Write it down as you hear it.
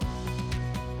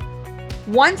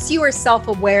Once you are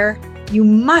self-aware, you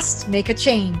must make a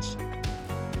change.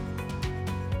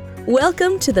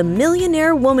 Welcome to the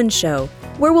Millionaire Woman Show,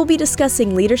 where we'll be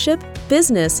discussing leadership,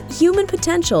 business, human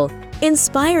potential,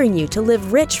 inspiring you to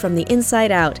live rich from the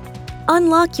inside out.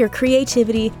 Unlock your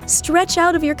creativity, stretch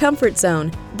out of your comfort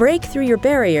zone, break through your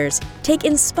barriers, take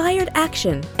inspired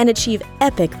action, and achieve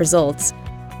epic results.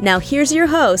 Now here's your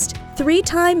host,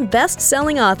 3-time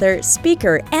best-selling author,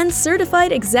 speaker, and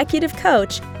certified executive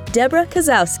coach, Deborah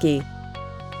Kozowski.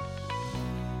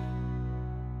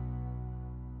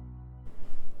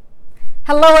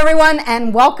 Hello everyone,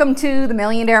 and welcome to the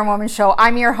Millionaire Woman Show.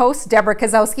 I'm your host, Deborah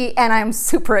Kozowski, and I'm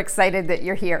super excited that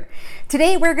you're here.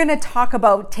 Today we're going to talk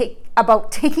about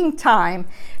taking time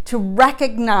to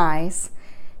recognize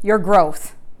your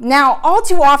growth. Now, all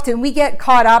too often we get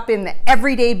caught up in the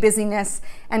everyday busyness,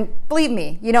 and believe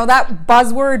me, you know that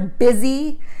buzzword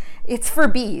busy, it's for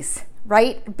bees,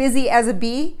 right? Busy as a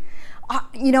bee.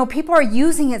 People are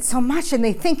using it so much and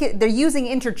they think they're using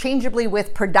it interchangeably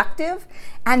with productive,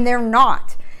 and they're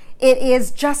not. It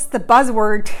is just the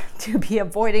buzzword to be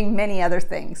avoiding many other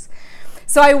things.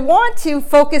 So I want to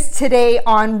focus today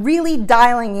on really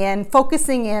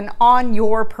focusing in on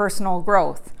your personal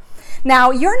growth.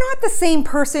 Now, you're not the same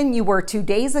person you were 2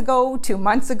 days ago, 2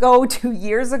 months ago, 2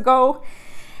 years ago,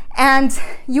 and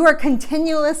you are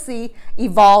continuously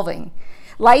evolving.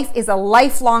 Life is a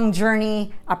lifelong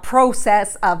journey, a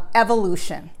process of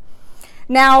evolution.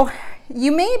 Now,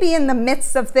 you may be in the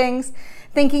midst of things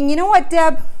thinking, you know what,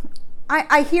 Deb,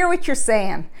 I hear what you're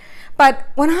saying, but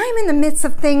when I'm in the midst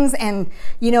of things and,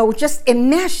 just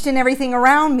enmeshed in everything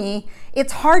around me,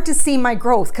 it's hard to see my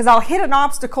growth because I'll hit an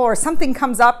obstacle or something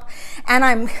comes up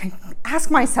and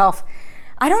ask myself,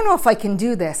 I don't know if I can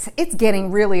do this. It's getting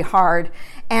really hard,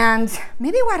 and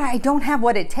maybe I don't have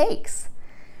what it takes.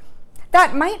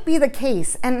 That might be the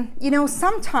case. And,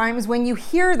 sometimes when you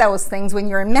hear those things, when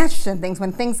you're enmeshed in things,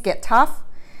 when things get tough,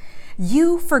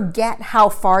 you forget how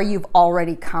far you've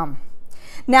already come.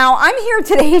 Now, I'm here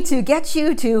today to get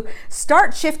you to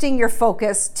start shifting your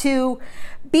focus to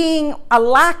being a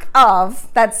lack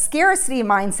of that scarcity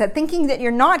mindset, thinking that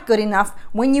you're not good enough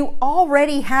when you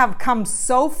already have come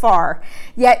so far,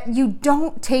 yet you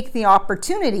don't take the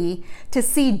opportunity to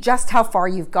see just how far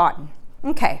you've gotten.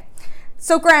 Okay.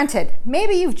 So granted,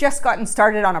 maybe you've just gotten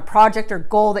started on a project or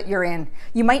goal that you're in.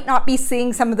 You might not be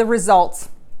seeing some of the results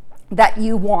that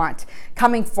you want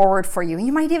coming forward for you.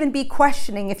 You might even be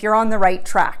questioning if you're on the right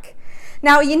track.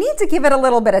 Now, you need to give it a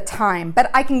little bit of time, but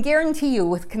I can guarantee you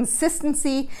with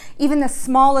consistency, even the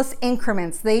smallest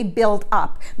increments, they build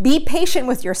up. Be patient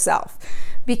with yourself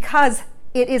because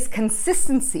it is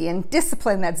consistency and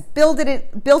discipline that's built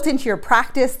into your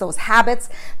practice, those habits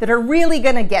that are really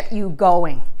going to get you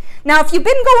going. Now, if you've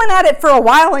been going at it for a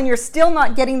while and you're still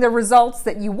not getting the results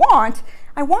that you want,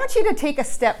 I want you to take a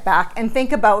step back and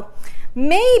think about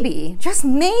maybe, just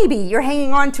maybe, you're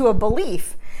hanging on to a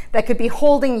belief that could be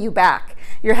holding you back.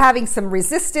 You're having some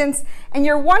resistance and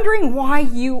you're wondering why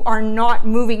you are not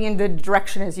moving in the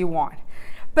direction as you want.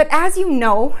 But as you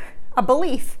know, a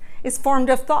belief is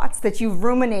formed of thoughts that you've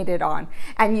ruminated on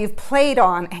and you've played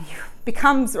on and it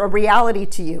becomes a reality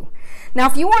to you. Now,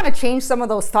 if you want to change some of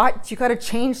those thoughts, if you want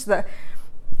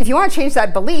to change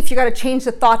that belief, you got to change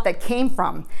the thought that came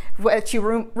from what you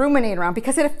ruminate around,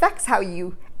 because it affects how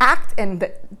you act and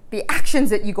the actions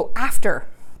that you go after.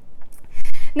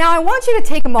 Now, I want you to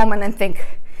take a moment and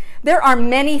think, there are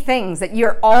many things that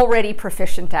you're already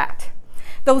proficient at.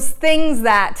 Those things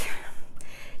that,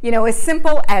 as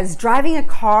simple as driving a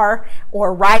car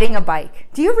or riding a bike.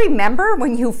 Do you remember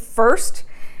when you first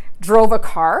drove a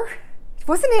car?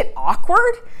 Wasn't it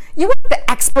awkward? You weren't the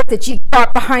expert that you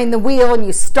got behind the wheel and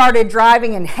you started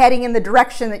driving and heading in the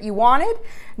direction that you wanted.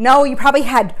 No, you probably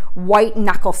had white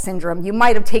knuckle syndrome. You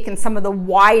might have taken some of the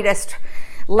widest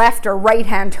left or right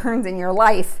hand turns in your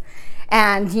life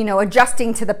and,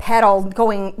 adjusting to the pedal,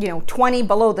 going, 20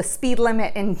 below the speed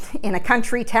limit in a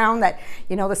country town that,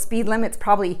 the speed limit's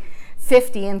probably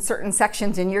 50 in certain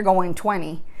sections and you're going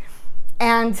 20.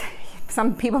 And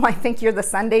some people might think you're the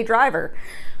Sunday driver.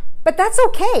 But that's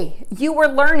okay. You were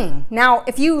learning. Now,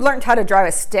 if you learned how to drive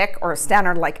a stick or a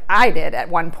standard like I did at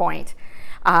one point,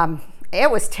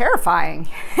 it was terrifying.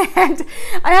 And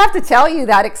I have to tell you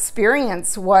that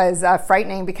experience was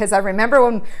frightening, because I remember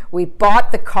when we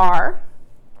bought the car,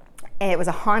 and it was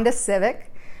a Honda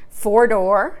Civic,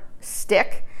 4-door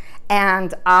stick,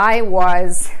 and I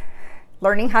was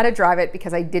learning how to drive it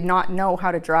because I did not know how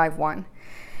to drive one.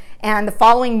 And the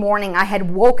following morning, I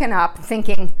had woken up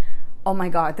thinking, oh my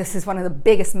God, this is one of the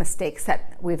biggest mistakes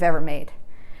that we've ever made.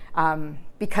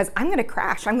 Because I'm going to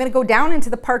crash. I'm going to go down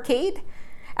into the parkade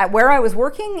at where I was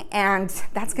working, and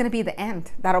that's going to be the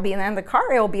end. That'll be the end of the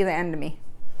car. It'll be the end of me.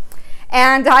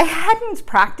 And I hadn't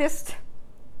practiced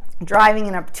driving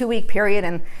in a 2-week period,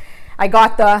 and I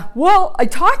got well, I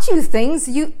taught you things.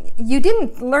 You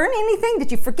didn't learn anything?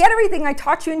 Did you forget everything I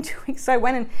taught you in 2 weeks? So I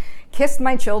went and kissed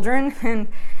my children, and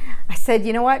I said,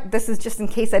 you know what? This is just in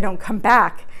case I don't come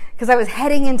back, because I was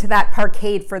heading into that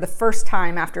parkade for the first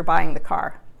time after buying the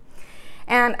car.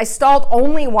 And I stalled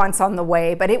only once on the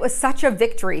way, but it was such a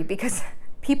victory because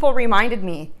people reminded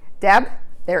me, Deb,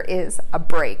 there is a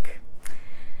break.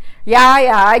 Yeah,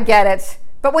 I get it.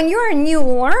 But when you're a new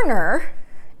learner,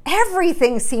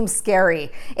 everything seems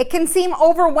scary. It can seem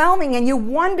overwhelming, and you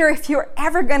wonder if you're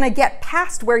ever going to get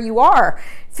past where you are.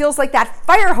 It feels like that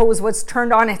fire hose was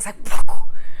turned on. It's like,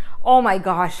 oh my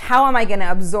gosh, how am I going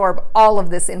to absorb all of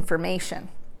this information?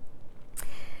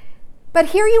 But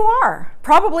here you are,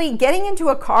 probably getting into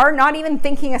a car, not even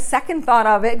thinking a second thought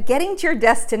of it, getting to your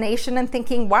destination and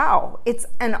thinking, wow, it's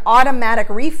an automatic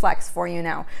reflex for you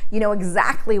now. You know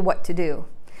exactly what to do.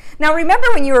 Now, remember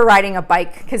when you were riding a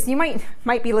bike, because you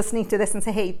might be listening to this and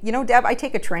say, hey, you know, Deb, I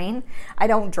take a train. I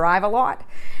don't drive a lot.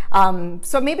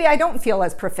 So maybe I don't feel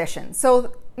as proficient.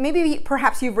 So maybe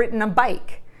perhaps you've ridden a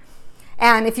bike.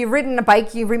 And if you've ridden a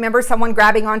bike, you remember someone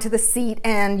grabbing onto the seat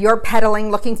and you're pedaling,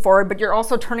 looking forward, but you're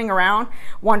also turning around,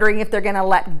 wondering if they're going to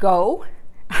let go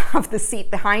of the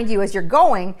seat behind you as you're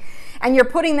going. And you're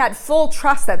putting that full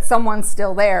trust that someone's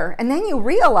still there. And then you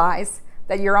realize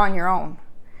that you're on your own.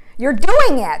 You're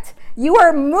doing it. You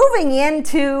are moving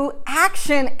into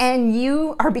action and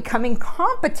you are becoming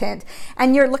competent.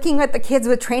 And you're looking at the kids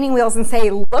with training wheels and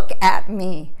say, look at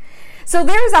me. So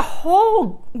there's a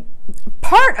whole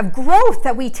part of growth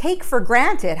that we take for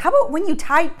granted. How about when you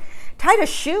tied a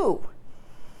shoe?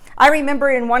 I remember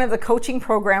in one of the coaching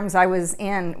programs I was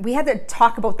in, we had to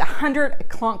talk about the 100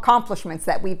 accomplishments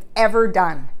that we've ever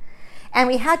done. And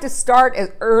we had to start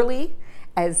as early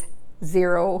as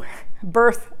 0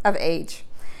 birth of age.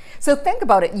 So think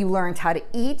about it. You learned how to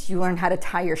eat, you learned how to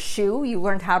tie your shoe, you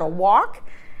learned how to walk.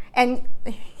 And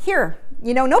here,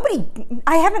 you know,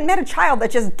 I haven't met a child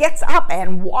that just gets up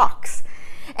and walks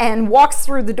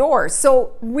through the doors.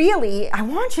 So really, I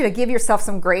want you to give yourself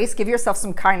some grace, give yourself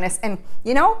some kindness, and,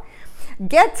 you know,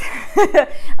 get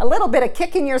a little bit of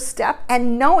kick in your step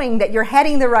and knowing that you're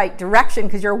heading the right direction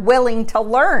because you're willing to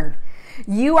learn.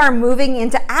 You are moving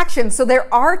into action. So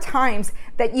there are times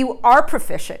that you are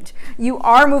proficient. You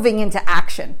are moving into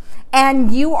action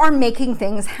and you are making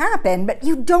things happen, but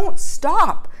you don't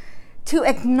stop to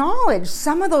acknowledge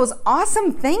some of those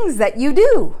awesome things that you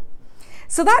do.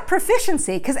 So that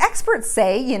proficiency, because experts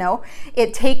say, you know,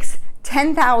 it takes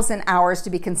 10,000 hours to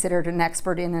be considered an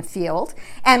expert in a field.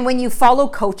 And when you follow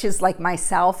coaches like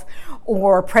myself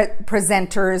or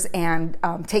presenters and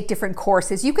take different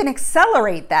courses, you can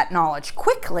accelerate that knowledge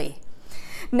quickly.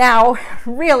 Now,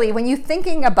 really, when you're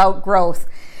thinking about growth,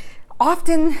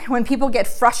 often when people get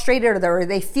frustrated or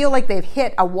they feel like they've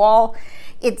hit a wall,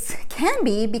 it can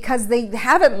be because they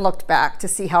haven't looked back to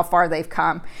see how far they've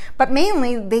come, but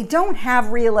mainly they don't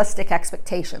have realistic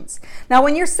expectations. Now,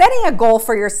 when you're setting a goal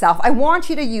for yourself, I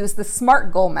want you to use the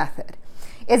SMART goal method.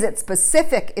 Is it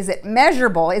specific? Is it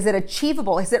measurable? Is it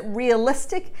achievable? Is it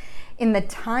realistic in the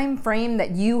time frame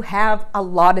that you have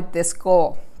allotted this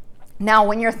goal? Now,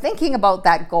 when you're thinking about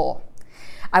that goal,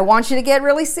 I want you to get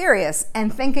really serious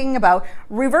and thinking about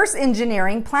reverse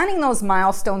engineering, planning those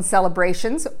milestone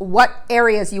celebrations, what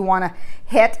areas you want to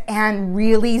hit and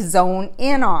really zone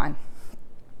in on.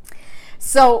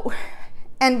 So,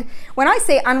 and when I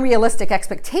say unrealistic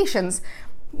expectations,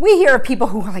 we hear of people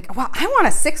who are like, well, I want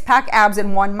a 6-pack abs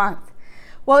in 1 month.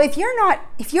 Well, if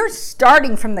you're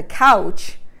starting from the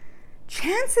couch,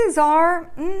 chances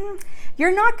are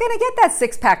you're not going to get that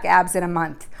 6-pack abs in a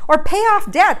month. Or pay off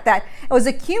debt that was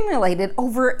accumulated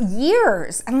over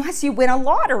years unless you win a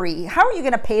lottery. How are you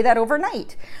going to pay that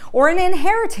overnight? Or an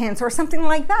inheritance or something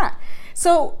like that.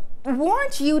 So I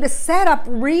want you to set up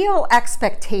real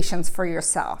expectations for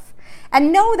yourself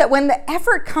and know that when the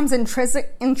effort comes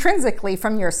intrinsically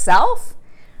from yourself,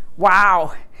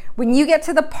 wow, when you get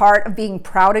to the part of being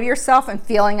proud of yourself and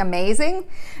feeling amazing,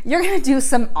 you're going to do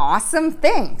some awesome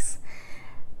things.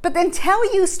 But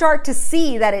until you start to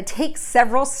see that it takes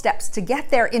several steps to get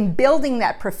there in building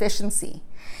that proficiency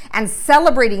and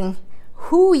celebrating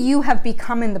who you have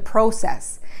become in the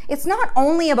process, it's not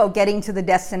only about getting to the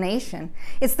destination,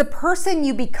 it's the person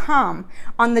you become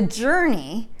on the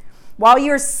journey while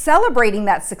you're celebrating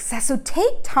that success. So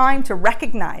take time to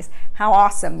recognize how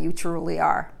awesome you truly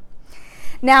are.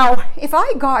 Now, if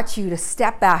I got you to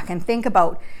step back and think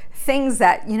about things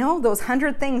that, those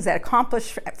 100 things that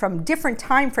accomplish from different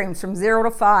time frames, from 0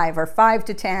 to 5 or 5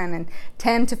 to 10 and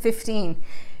 10 to 15,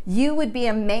 you would be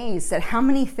amazed at how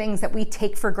many things that we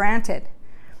take for granted.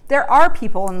 There are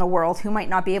people in the world who might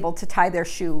not be able to tie their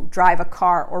shoe, drive a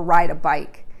car, or ride a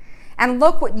bike. And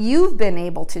look what you've been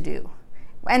able to do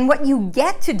and what you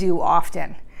get to do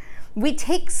often. We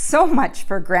take so much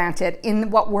for granted in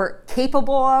what we're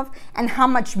capable of and how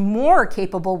much more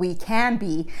capable we can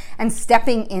be and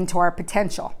stepping into our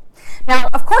potential. Now,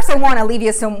 of course, I want to leave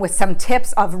you with some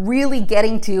tips of really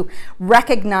getting to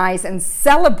recognize and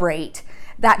celebrate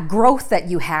that growth that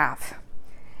you have.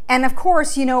 And of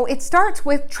course, it starts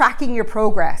with tracking your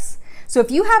progress. So if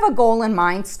you have a goal in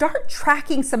mind, start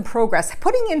tracking some progress,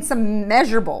 putting in some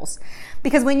measurables.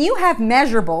 Because when you have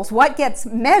measurables, what gets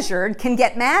measured can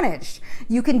get managed.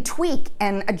 You can tweak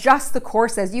and adjust the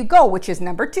course as you go, which is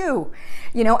number 2.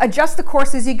 Adjust the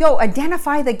course as you go,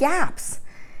 identify the gaps.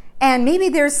 And maybe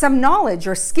there's some knowledge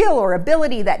or skill or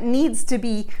ability that needs to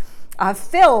be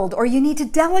filled, or you need to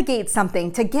delegate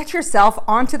something to get yourself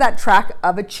onto that track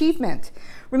of achievement.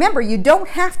 Remember, you don't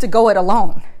have to go it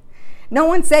alone. No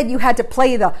one said you had to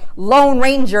play the Lone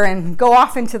Ranger and go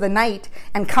off into the night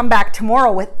and come back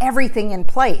tomorrow with everything in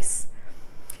place.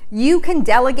 You can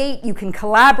delegate, you can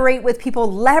collaborate with people,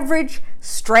 leverage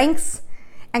strengths,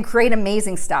 and create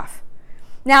amazing stuff.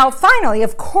 Now, finally,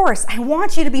 of course, I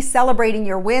want you to be celebrating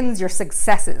your wins, your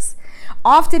successes.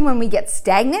 Often when we get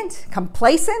stagnant,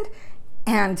 complacent,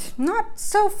 and not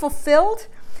so fulfilled,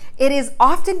 it is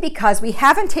often because we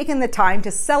haven't taken the time to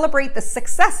celebrate the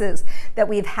successes that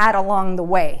we've had along the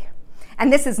way.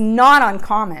 And this is not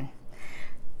uncommon.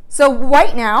 So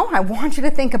right now, I want you to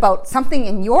think about something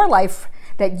in your life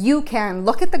that you can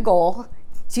look at the goal.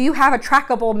 Do you have a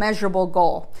trackable, measurable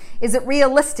goal? Is it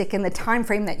realistic in the time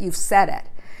frame that you've set it?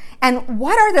 And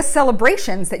what are the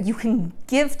celebrations that you can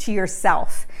give to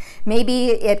yourself? Maybe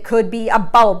it could be a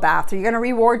bubble bath, or you're going to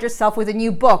reward yourself with a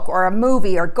new book or a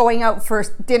movie or going out for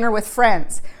dinner with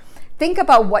friends. Think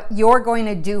about what you're going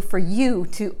to do for you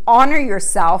to honor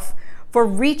yourself for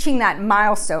reaching that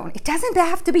milestone. It doesn't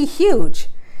have to be huge.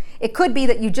 It could be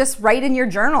that you just write in your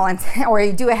journal or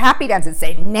you do a happy dance and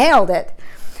say, nailed it,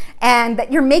 and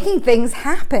that you're making things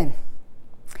happen.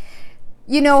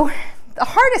 The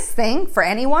hardest thing for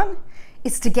anyone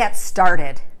is to get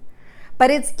started. But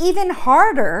it's even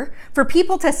harder for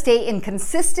people to stay in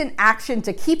consistent action,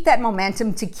 to keep that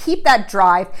momentum, to keep that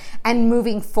drive and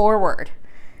moving forward.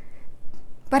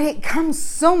 But it comes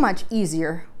so much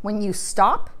easier when you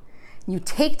stop, you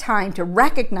take time to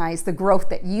recognize the growth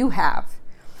that you have.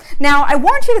 Now, I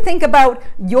want you to think about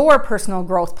your personal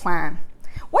growth plan.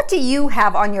 What do you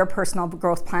have on your personal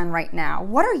growth plan right now?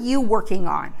 What are you working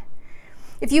on?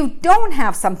 If you don't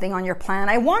have something on your plan,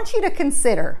 I want you to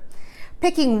consider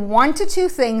picking 1 to 2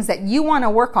 things that you want to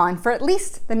work on for at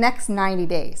least the next 90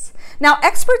 days. Now,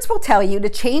 experts will tell you to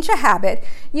change a habit,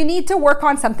 you need to work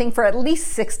on something for at least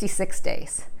 66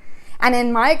 days. And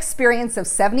in my experience of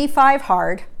 75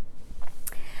 hard,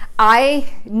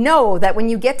 I know that when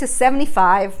you get to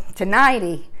 75 to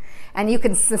 90 and you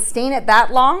can sustain it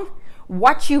that long,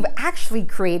 what you've actually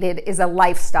created is a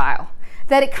lifestyle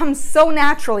that it comes so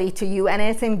naturally to you and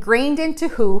it's ingrained into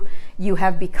who you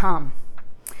have become.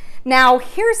 Now,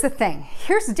 here's the thing.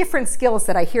 Here's different skills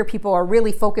that I hear people are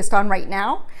really focused on right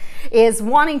now is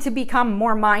wanting to become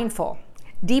more mindful,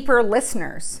 deeper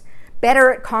listeners,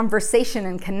 better at conversation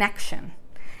and connection.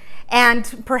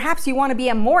 And perhaps you want to be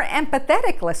a more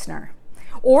empathetic listener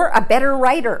or a better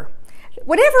writer.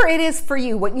 Whatever it is for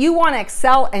you, what you want to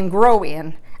excel and grow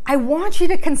in, I want you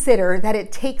to consider that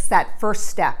it takes that first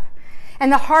step.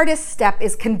 And the hardest step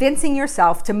is convincing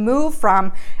yourself to move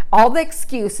from all the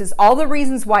excuses, all the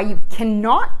reasons why you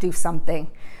cannot do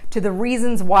something, to the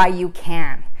reasons why you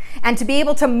can. And to be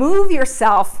able to move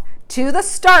yourself to the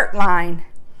start line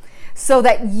so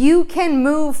that you can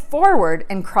move forward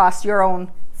and cross your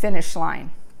own finish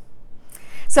line.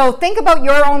 So think about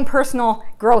your own personal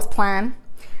growth plan.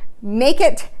 Make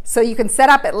it so you can set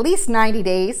up at least 90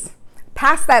 days.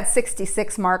 Past that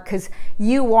 66 mark because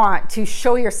you want to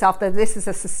show yourself that this is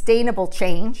a sustainable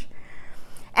change,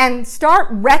 and start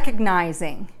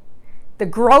recognizing the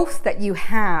growth that you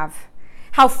have,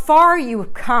 how far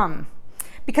you've come.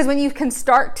 Because when you can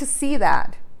start to see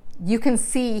that, you can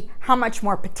see how much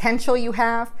more potential you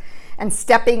have and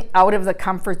stepping out of the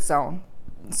comfort zone.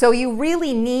 So you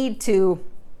really need to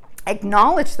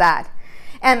acknowledge that.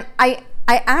 And I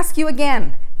ask you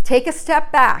again, take a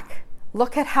step back.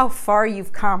 Look at how far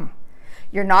you've come.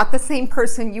 You're not the same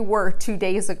person you were 2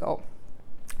 days ago,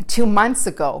 2 months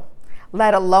ago,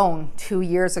 let alone 2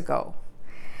 years ago.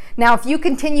 Now, if you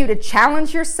continue to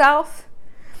challenge yourself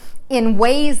in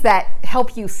ways that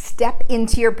help you step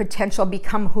into your potential,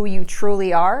 become who you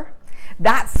truly are,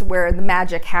 that's where the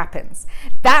magic happens.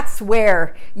 That's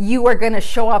where you are going to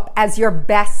show up as your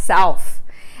best self.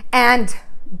 And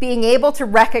being able to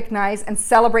recognize and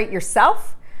celebrate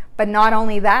yourself, but not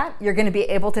only that, you're going to be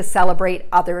able to celebrate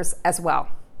others as well.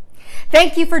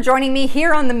 Thank you for joining me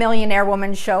here on the Millionaire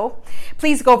Woman Show.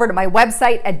 Please go over to my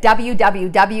website at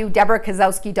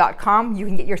www.deborahkozowski.com. You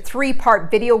can get your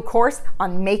 3-part video course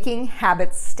on making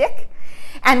habits stick.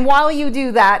 And while you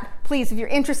do that, please, if you're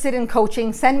interested in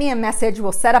coaching, send me a message.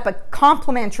 We'll set up a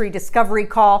complimentary discovery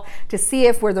call to see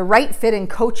if we're the right fit and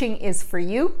coaching is for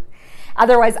you.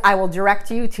 Otherwise, I will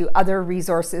direct you to other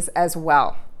resources as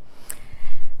well.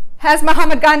 As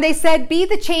Mahatma Gandhi said, be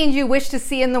the change you wish to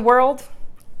see in the world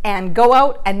and go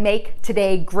out and make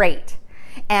today great.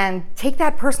 And take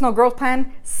that personal growth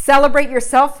plan, celebrate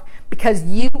yourself because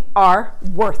you are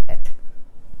worth it.